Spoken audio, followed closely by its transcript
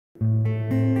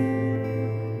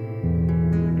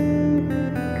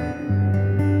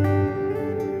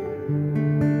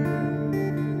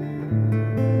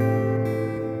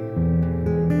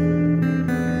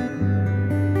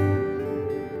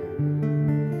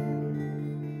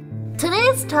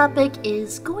Today's topic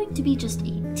is going to be just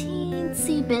a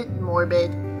teensy bit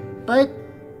morbid, but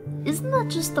isn't that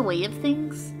just the way of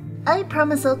things? I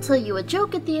promise I'll tell you a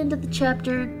joke at the end of the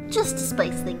chapter, just to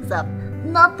spice things up.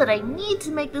 Not that I need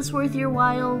to make this worth your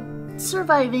while,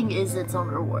 surviving is its own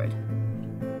reward.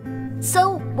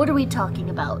 So, what are we talking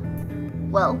about?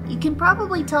 Well, you can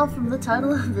probably tell from the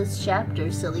title of this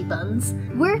chapter, silly buns.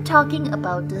 We're talking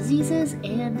about diseases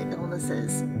and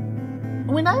illnesses.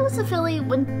 When I was a filly,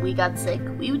 when we got sick,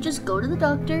 we would just go to the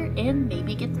doctor and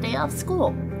maybe get the day off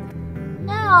school.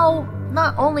 Now,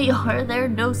 not only are there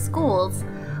no schools,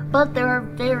 but there are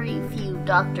very few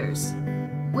doctors.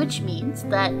 Which means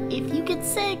that if you get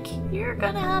sick, you're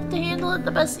gonna have to handle it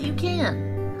the best that you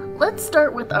can. Let's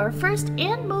start with our first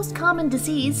and most common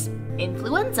disease,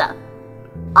 influenza.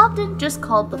 Often just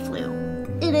called the flu.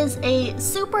 It is a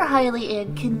super highly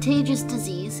and contagious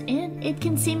disease, and it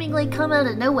can seemingly come out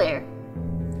of nowhere.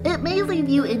 It may leave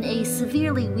you in a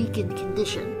severely weakened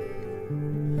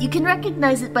condition. You can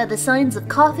recognize it by the signs of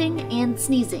coughing and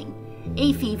sneezing,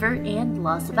 a fever, and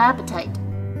loss of appetite.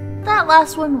 That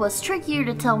last one was trickier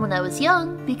to tell when I was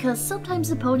young, because sometimes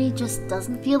a pony just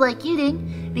doesn't feel like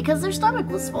eating because their stomach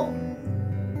was full.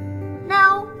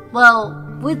 Now,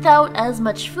 well, without as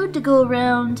much food to go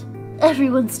around,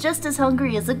 everyone's just as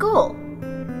hungry as a ghoul.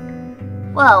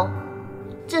 Well,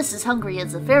 just as hungry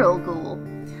as a feral ghoul.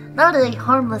 Not a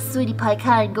harmless sweetie pie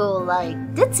kind ghoul like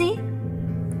Ditzy.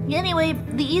 Anyway,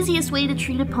 the easiest way to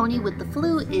treat a pony with the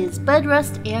flu is bed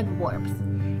rest and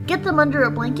warmth. Get them under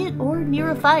a blanket or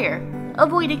near a fire.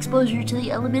 Avoid exposure to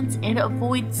the elements and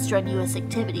avoid strenuous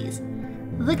activities.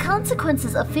 The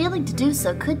consequences of failing to do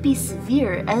so could be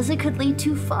severe, as it could lead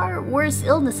to far worse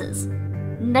illnesses.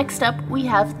 Next up, we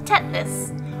have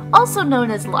tetanus, also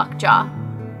known as lockjaw.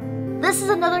 This is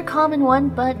another common one,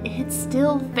 but it's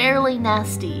still fairly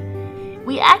nasty.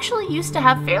 We actually used to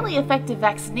have fairly effective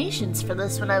vaccinations for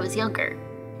this when I was younger.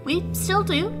 We still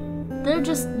do. They're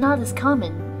just not as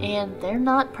common, and they're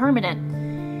not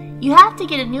permanent. You have to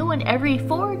get a new one every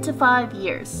 4 to 5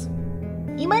 years.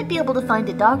 You might be able to find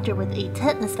a doctor with a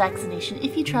tetanus vaccination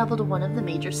if you travel to one of the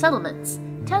major settlements.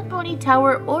 Ten Pony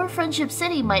Tower or Friendship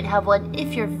City might have one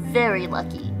if you're very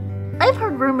lucky. I've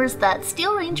heard rumors that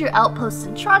Steel Ranger outposts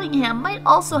in Trottingham might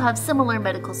also have similar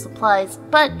medical supplies,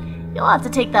 but you'll have to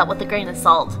take that with a grain of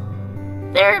salt.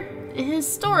 They're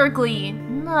historically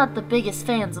not the biggest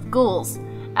fans of ghouls,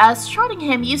 as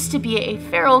Trottingham used to be a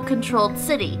feral-controlled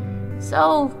city,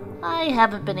 so I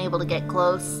haven't been able to get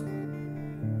close.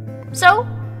 So,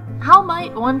 how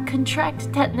might one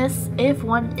contract tetanus if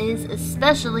one is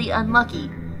especially unlucky?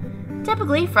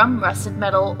 Typically from rusted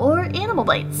metal or animal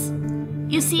bites.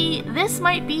 You see, this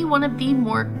might be one of the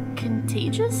more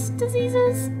contagious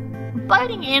diseases?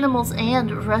 Biting animals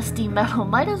and rusty metal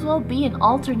might as well be an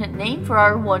alternate name for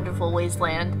our wonderful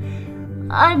wasteland.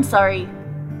 I'm sorry,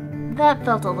 that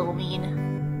felt a little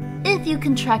mean. If you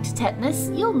contract tetanus,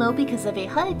 you'll know because of a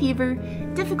high fever,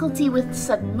 difficulty with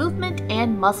sudden movement,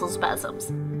 and muscle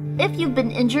spasms. If you've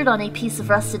been injured on a piece of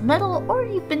rusted metal or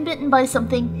you've been bitten by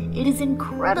something, it is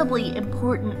incredibly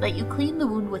important that you clean the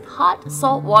wound with hot,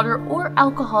 salt water or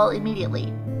alcohol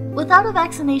immediately. Without a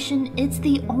vaccination, it's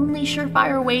the only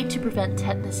surefire way to prevent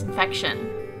tetanus infection.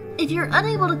 If you're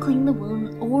unable to clean the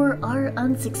wound or are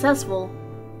unsuccessful,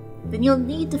 then you'll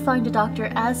need to find a doctor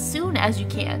as soon as you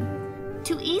can.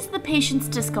 To ease the patient's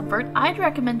discomfort, I'd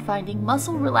recommend finding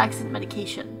muscle relaxant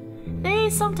medication. They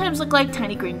sometimes look like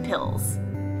tiny green pills.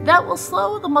 That will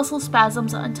slow the muscle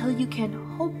spasms until you can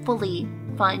hopefully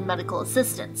find medical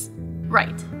assistance.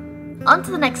 Right, on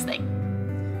to the next thing.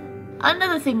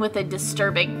 Another thing with a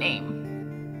disturbing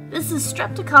name. This is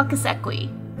Streptococcus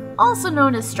equi, also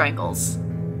known as strangles.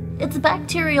 It's a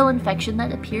bacterial infection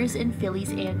that appears in fillies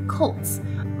and colts.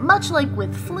 Much like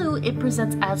with flu, it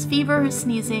presents as fever,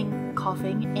 sneezing,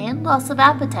 coughing, and loss of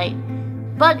appetite,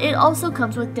 but it also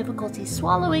comes with difficulty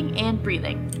swallowing and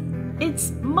breathing.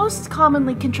 It's most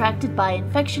commonly contracted by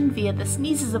infection via the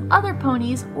sneezes of other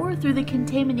ponies or through the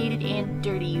contaminated and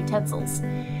dirty utensils,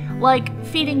 like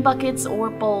feeding buckets or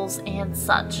bowls and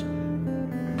such.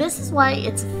 This is why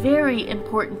it's very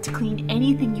important to clean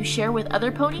anything you share with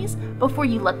other ponies before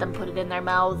you let them put it in their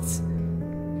mouths.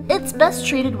 It's best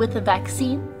treated with a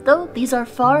vaccine, though these are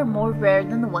far more rare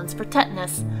than the ones for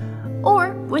tetanus,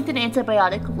 or with an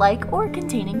antibiotic like or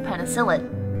containing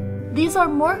penicillin. These are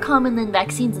more common than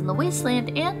vaccines in the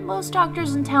wasteland, and most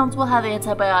doctors in towns will have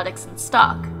antibiotics in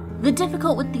stock. The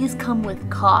difficult with these come with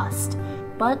cost,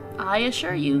 but I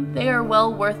assure you they are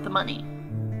well worth the money.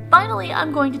 Finally,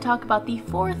 I'm going to talk about the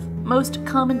fourth most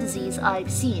common disease I've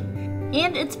seen,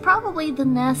 and it's probably the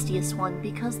nastiest one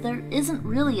because there isn't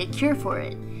really a cure for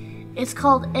it. It's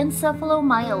called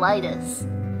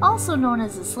encephalomyelitis, also known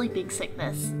as a sleeping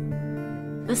sickness.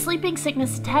 The sleeping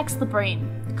sickness attacks the brain,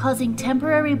 causing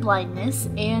temporary blindness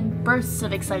and bursts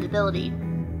of excitability.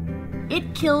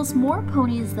 It kills more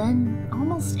ponies than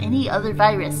almost any other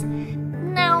virus.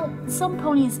 Now, some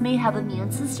ponies may have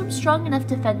immune systems strong enough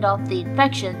to fend off the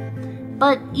infection,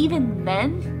 but even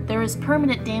then, there is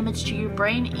permanent damage to your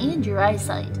brain and your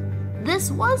eyesight.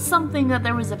 This was something that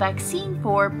there was a vaccine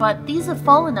for, but these have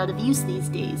fallen out of use these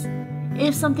days.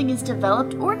 If something is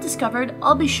developed or discovered,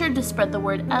 I'll be sure to spread the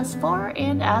word as far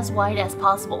and as wide as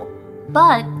possible.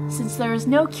 But, since there is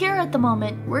no cure at the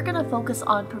moment, we're going to focus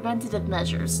on preventative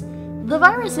measures. The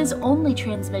virus is only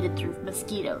transmitted through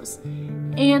mosquitoes,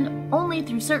 and only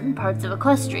through certain parts of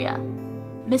Equestria.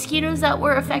 Mosquitoes that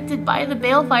were affected by the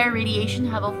balefire radiation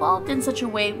have evolved in such a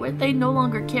way where they no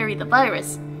longer carry the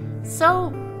virus.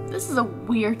 So, this is a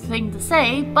weird thing to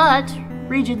say, but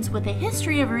regions with a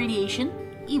history of radiation,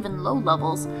 even low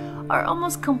levels, are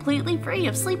almost completely free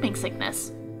of sleeping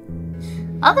sickness.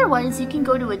 Otherwise, you can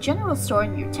go to a general store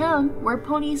in your town where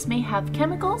ponies may have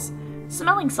chemicals,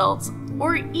 smelling salts,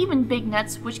 or even big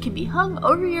nets which can be hung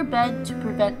over your bed to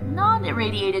prevent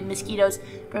non-irradiated mosquitoes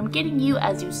from getting you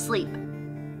as you sleep.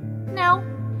 Now,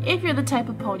 if you're the type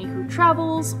of pony who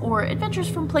travels or adventures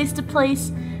from place to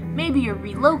place, maybe you're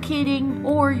relocating,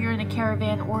 or you're in a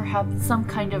caravan or have some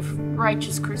kind of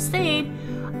righteous crusade,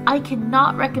 I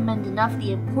cannot recommend enough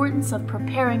the importance of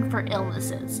preparing for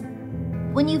illnesses.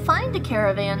 When you find a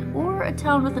caravan or a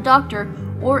town with a doctor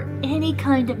or any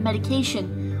kind of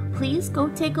medication, please go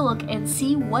take a look and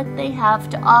see what they have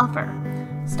to offer.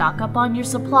 Stock up on your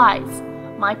supplies.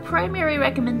 My primary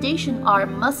recommendation are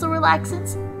muscle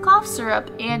relaxants, cough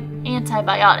syrup, and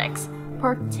antibiotics,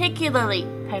 particularly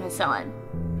penicillin.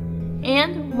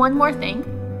 And one more thing,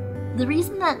 the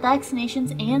reason that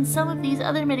vaccinations and some of these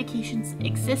other medications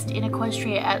exist in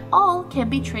Equestria at all can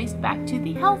be traced back to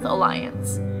the Health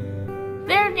Alliance.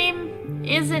 Their name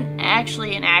isn't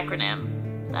actually an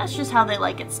acronym, that's just how they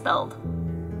like it spelled.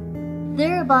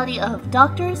 They're a body of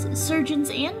doctors, surgeons,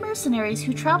 and mercenaries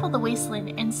who travel the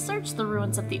wasteland and search the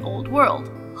ruins of the old world,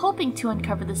 hoping to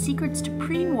uncover the secrets to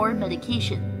pre-war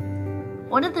medication.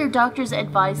 One of their doctors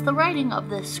advised the writing of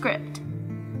this script.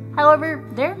 However,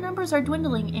 their numbers are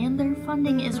dwindling and their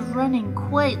funding is running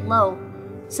quite low,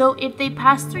 so if they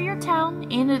pass through your town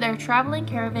in their traveling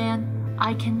caravan,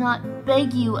 I cannot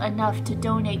beg you enough to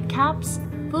donate caps,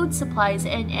 food supplies,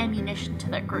 and ammunition to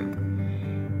their group.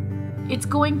 It's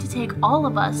going to take all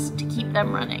of us to keep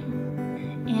them running,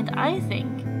 and I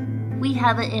think we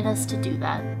have it in us to do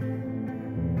that.